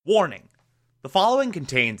Warning: the following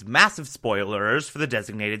contains massive spoilers for the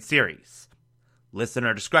designated series.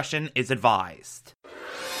 Listener discretion is advised.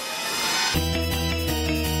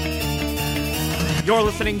 You're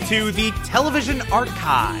listening to the Television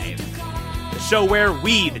Archive, the show where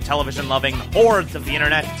we, the television-loving hordes of the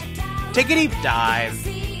internet, take a deep dive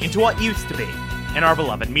into what used to be in our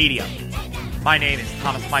beloved medium. My name is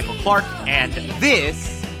Thomas Michael Clark, and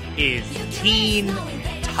this is Teen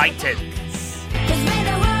Titans.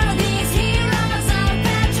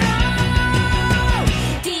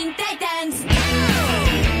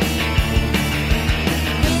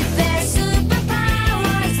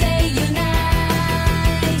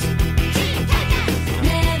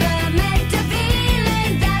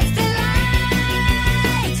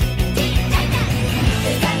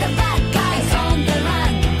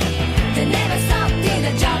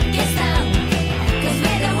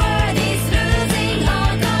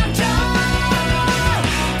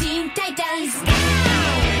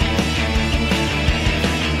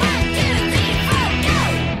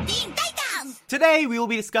 Today, we will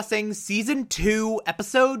be discussing Season 2,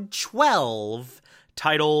 Episode 12,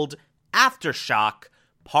 titled Aftershock,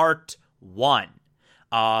 Part 1.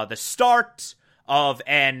 The start of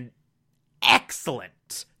an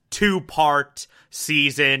excellent two-part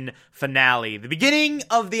season finale. The beginning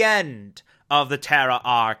of the end of the Tara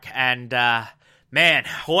arc, and, man,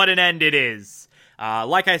 what an end it is.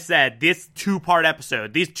 Like I said, this two-part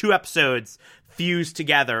episode, these two episodes fused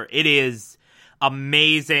together, it is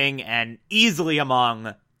amazing and easily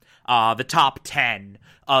among the top 10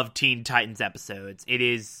 of Teen Titans episodes. It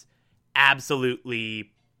is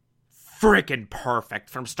absolutely freaking perfect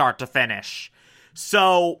from start to finish.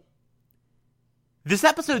 So, this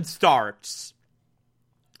episode starts,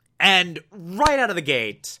 and right out of the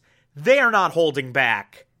gate, they are not holding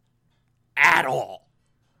back at all.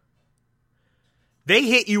 They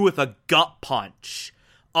hit you with a gut punch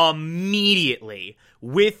immediately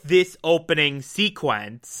with this opening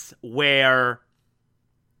sequence where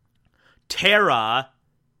Tara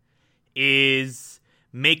is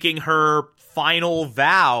making her final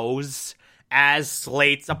vows as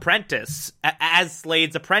Slade's apprentice, as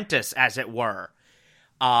it were.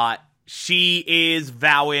 She is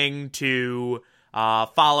vowing to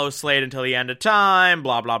follow Slade until the end of time,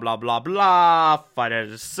 blah, blah, blah, blah, blah, fight at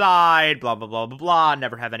his side, blah, blah, blah, blah, blah,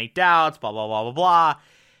 never have any doubts, blah, blah, blah, blah, blah.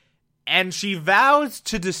 And she vows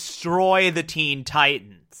to destroy the Teen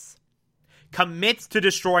Titans. Commits to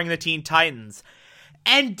destroying the Teen Titans.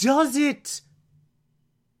 And does it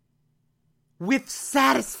with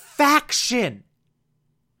satisfaction.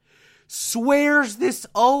 Swears this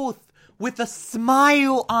oath with a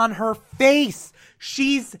smile on her face.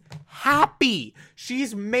 She's happy.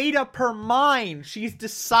 She's made up her mind. She's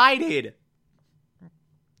decided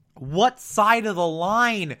what side of the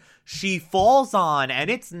line she falls on,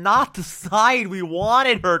 and it's not the side we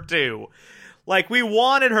wanted her to. Like, we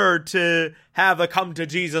wanted her to have a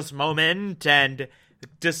come-to-Jesus moment and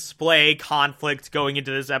display conflict going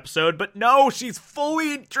into this episode, but no, she's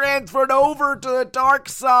fully transferred over to the dark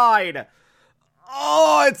side.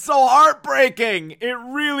 Oh, it's so heartbreaking. It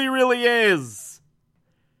really, really is.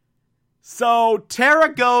 So,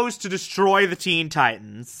 Tara goes to destroy the Teen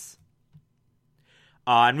Titans.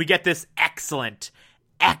 And we get this excellent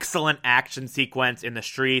action sequence in the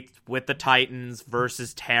streets with the Titans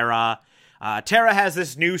versus Tara. Tara has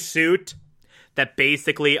this new suit that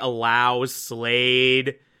basically allows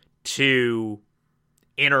Slade to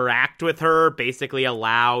interact with her, basically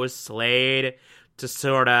allows Slade to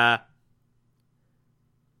sort of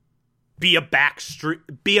be a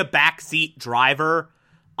backseat driver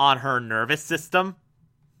on her nervous system.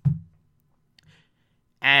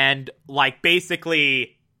 And, like,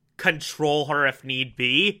 basically control her if need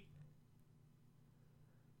be.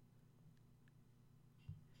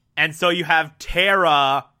 And so you have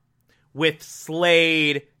Tara with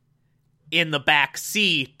Slade in the back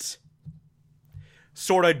seat,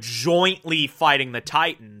 sort of jointly fighting the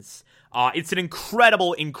Titans. It's an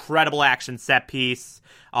incredible action set piece.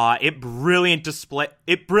 It brilliantly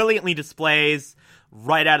displays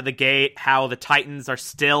right out of the gate how the Titans are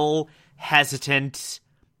still hesitant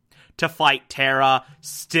to fight Tara,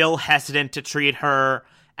 still hesitant to treat her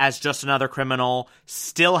as just another criminal,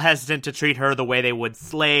 still hesitant to treat her the way they would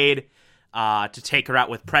Slade, to take her out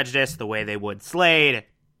with prejudice the way they would Slade,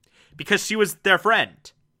 because she was their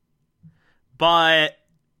friend. But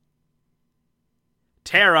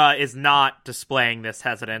Tara is not displaying this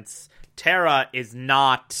hesitance. Tara is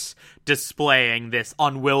not displaying this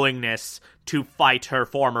unwillingness to fight her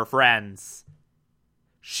former friends.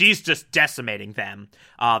 She's just decimating them.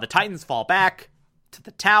 The Titans fall back to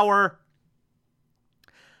the tower.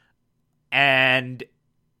 And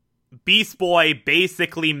Beast Boy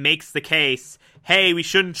basically makes the case, hey, we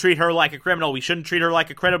shouldn't treat her like a criminal. We shouldn't treat her like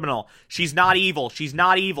a criminal. She's not evil. She's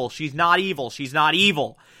not evil. She's not evil. She's not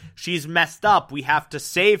evil. She's messed up. We have to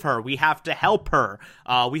save her. We have to help her.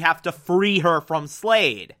 We have to free her from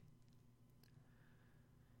Slade.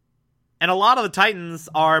 And a lot of the Titans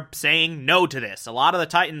are saying no to this. A lot of the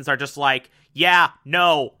Titans are just like, yeah,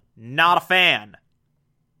 no, not a fan.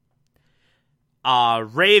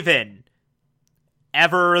 Raven,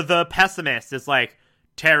 ever the pessimist, is like,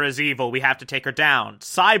 Tara's evil, we have to take her down.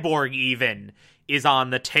 Cyborg even is on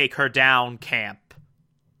the take her down camp.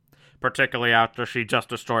 Particularly after she just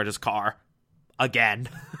destroyed his car. Again.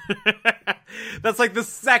 That's like the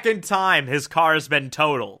second time his car's been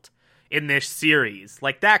totaled in this series.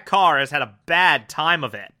 Like, that car has had a bad time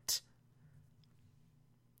of it.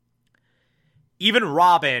 Even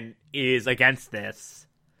Robin is against this.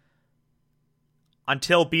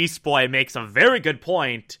 Until Beast Boy makes a very good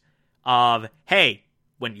point of, hey,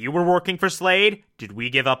 when you were working for Slade, did we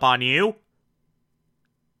give up on you?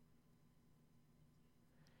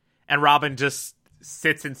 And Robin just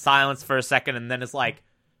sits in silence for a second and then is like,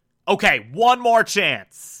 okay, one more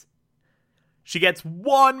chance. She gets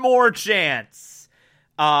one more chance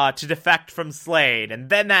to defect from Slade, and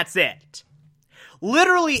then that's it.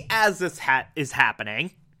 Literally, as this is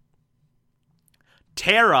happening,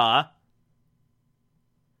 Tara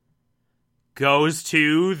goes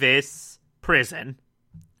to this prison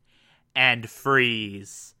and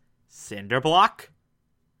frees Cinderblock,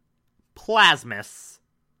 Plasmus,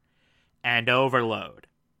 and Overload.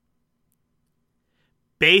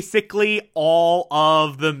 Basically, all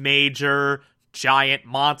of the major giant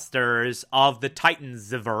monsters of the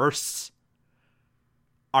Titansverse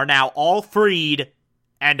are now all freed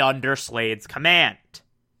and under Slade's command.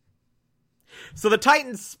 So the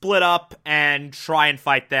Titans split up and try and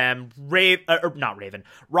fight them. Robin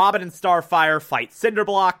and Starfire fight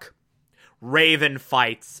Cinderblock. Raven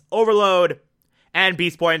fights Overload. And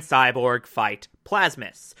Beast Boy and Cyborg fight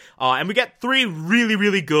Plasmus. And we get 3 really,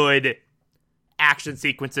 really good action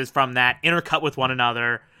sequences from that, intercut with one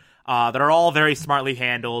another, that are all very smartly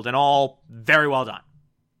handled and all very well done.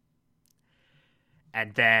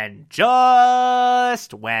 And then,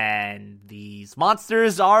 just when these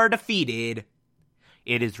monsters are defeated,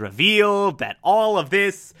 it is revealed that all of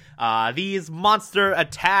this, these monster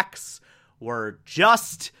attacks, were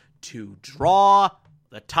just to draw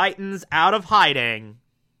the Titans out of hiding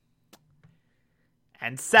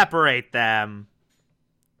and separate them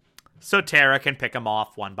so Tara can pick them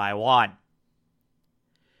off one by one.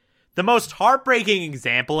 The most heartbreaking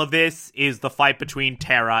example of this is the fight between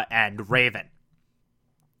Tara and Raven.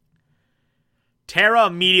 Tara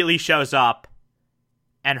immediately shows up,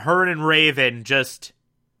 and her and Raven just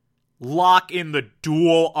lock in the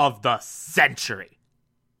duel of the century.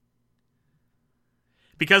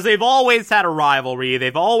 Because they've always had a rivalry,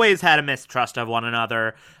 they've always had a mistrust of one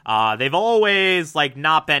another, they've always,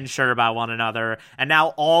 not been sure about one another, and now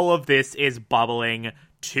all of this is bubbling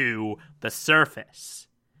to the surface.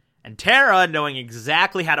 And Tara, knowing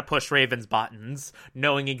exactly how to push Raven's buttons,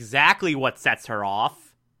 knowing exactly what sets her off,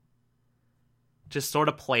 just sort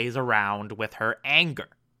of plays around with her anger.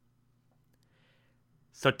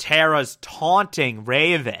 So Tara's taunting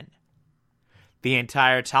Raven the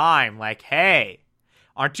entire time, like, hey,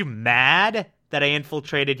 aren't you mad that I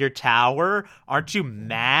infiltrated your tower? Aren't you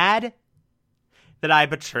mad that I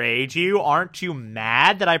betrayed you? Aren't you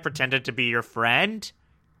mad that I pretended to be your friend?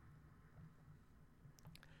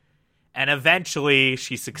 And eventually,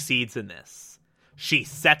 she succeeds in this. She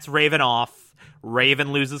sets Raven off.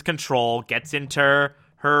 Raven loses control, gets into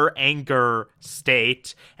her anger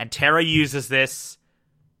state, and Tara uses this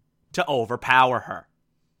to overpower her.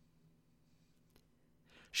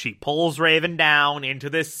 She pulls Raven down into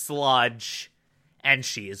this sludge, and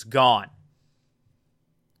she is gone.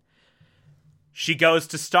 She goes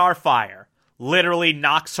to Starfire, literally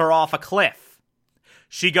knocks her off a cliff.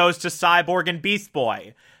 She goes to Cyborg and Beast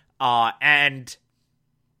Boy, and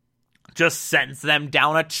just sends them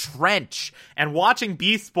down a trench. And watching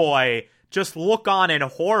Beast Boy just look on in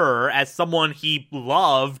horror as someone he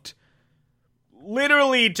loved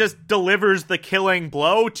literally just delivers the killing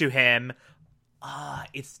blow to him,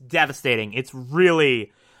 it's devastating. It's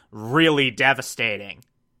really, really devastating.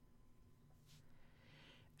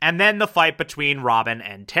 And then the fight between Robin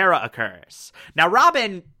and Tara occurs. Now,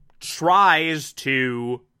 Robin tries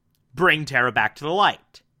to bring Tara back to the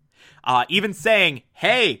light. Even saying,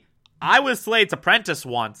 hey, I was Slade's apprentice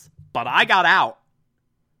once, but I got out.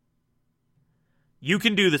 You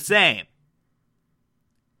can do the same.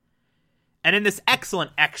 And in this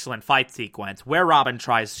excellent, excellent fight sequence where Robin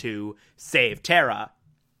tries to save Tara,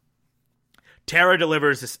 Tara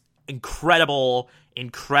delivers this incredible,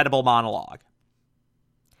 incredible monologue.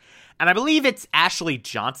 And I believe it's Ashley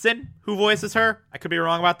Johnson who voices her. I could be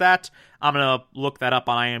wrong about that. I'm going to look that up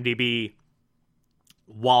on IMDb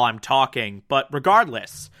while I'm talking. But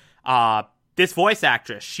regardless, this voice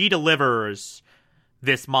actress, she delivers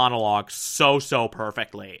this monologue so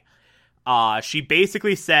perfectly. She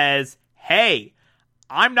basically says, hey,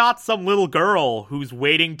 I'm not some little girl who's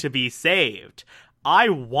waiting to be saved. I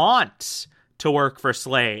want to work for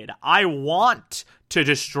Slade. I want to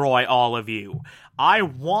destroy all of you. I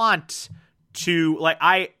want to,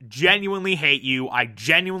 I genuinely hate you. I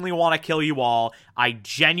genuinely want to kill you all. I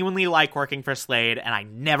genuinely like working for Slade, and I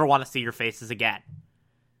never want to see your faces again.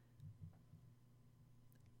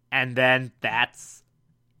 And then that's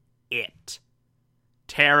it.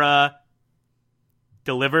 Tara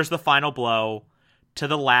delivers the final blow to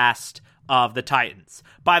the last of the Titans.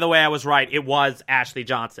 By the way, I was right. It was Ashley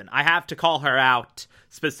Johnson. I have to call her out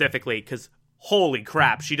specifically because holy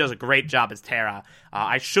crap, she does a great job as Tara.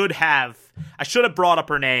 I should have brought up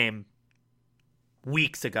her name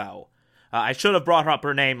weeks ago. I should have brought up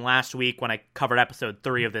her name last week when I covered episode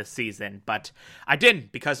 3 of this season, but I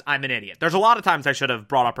didn't because I'm an idiot. There's a lot of times I should have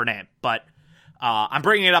brought up her name, but I'm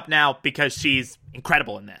bringing it up now because she's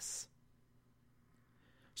incredible in this.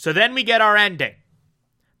 So then we get our ending.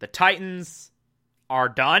 The Titans are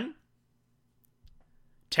done.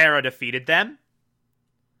 Tara defeated them.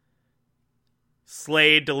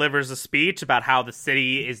 Slade delivers a speech about how the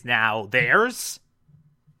city is now theirs.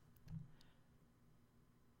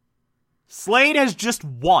 Slade has just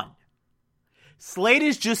won. Slade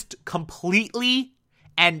has just completely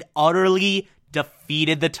and utterly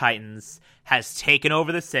defeated the Titans, has taken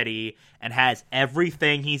over the city, and has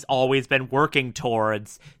everything he's always been working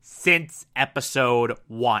towards since episode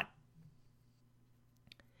 1.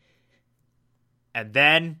 And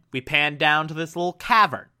then we pan down to this little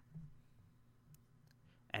cavern.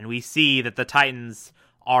 And we see that the Titans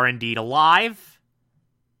are indeed alive.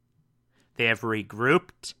 They have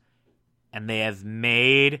regrouped. And they have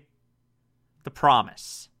made the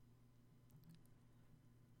promise.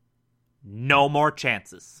 No more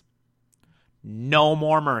chances. No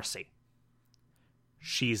more mercy.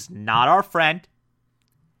 She's not our friend.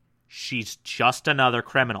 She's just another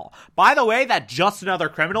criminal. By the way, that just another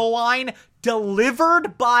criminal line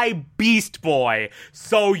delivered by Beast Boy.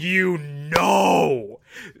 So you know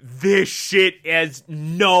this shit is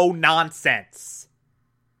no nonsense.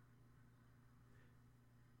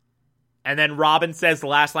 And then Robin says the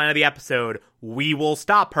last line of the episode, we will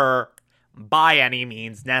stop her by any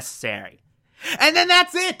means necessary. And then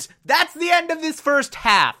that's it. That's the end of this first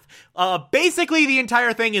half. Basically, the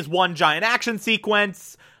entire thing is one giant action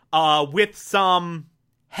sequence with some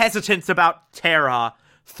hesitance about Tara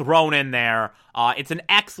thrown in there. It's an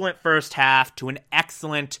excellent first half to an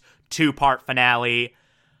excellent 2-part finale.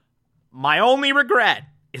 My only regret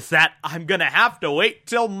is that I'm gonna have to wait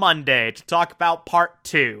till Monday to talk about part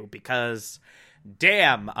 2, because,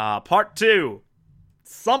 damn, part 2,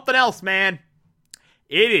 something else, man.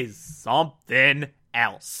 It is something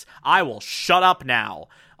else. I will shut up now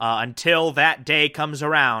until that day comes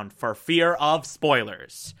around for fear of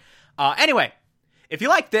spoilers. Anyway, if you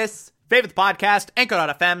like this, favorite the podcast,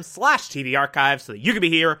 anchor.fm/TV archive, so that you can be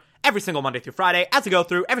here every single Monday through Friday as I go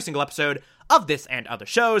through every single episode of this and other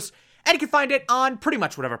shows. And you can find it on pretty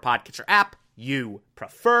much whatever podcatcher app you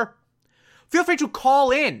prefer. Feel free to call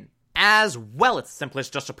in as well. It's simple as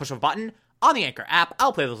just a push of a button on the Anchor app.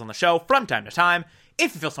 I'll play those on the show from time to time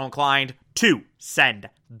if you feel so inclined to send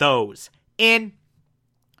those in.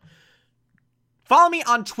 Follow me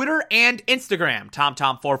on Twitter and Instagram,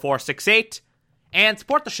 TomTom4468, and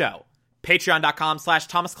support the show.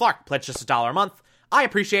 Patreon.com/Thomas Clark. Pledge just $1 a month. I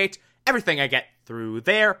appreciate everything I get through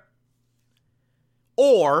there.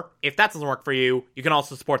 Or, if that doesn't work for you, you can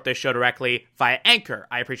also support this show directly via Anchor.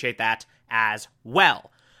 I appreciate that as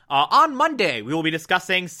well. On Monday, we will be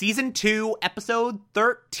discussing Season 2, Episode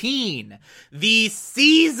 13, the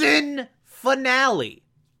season finale.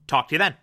 Talk to you then.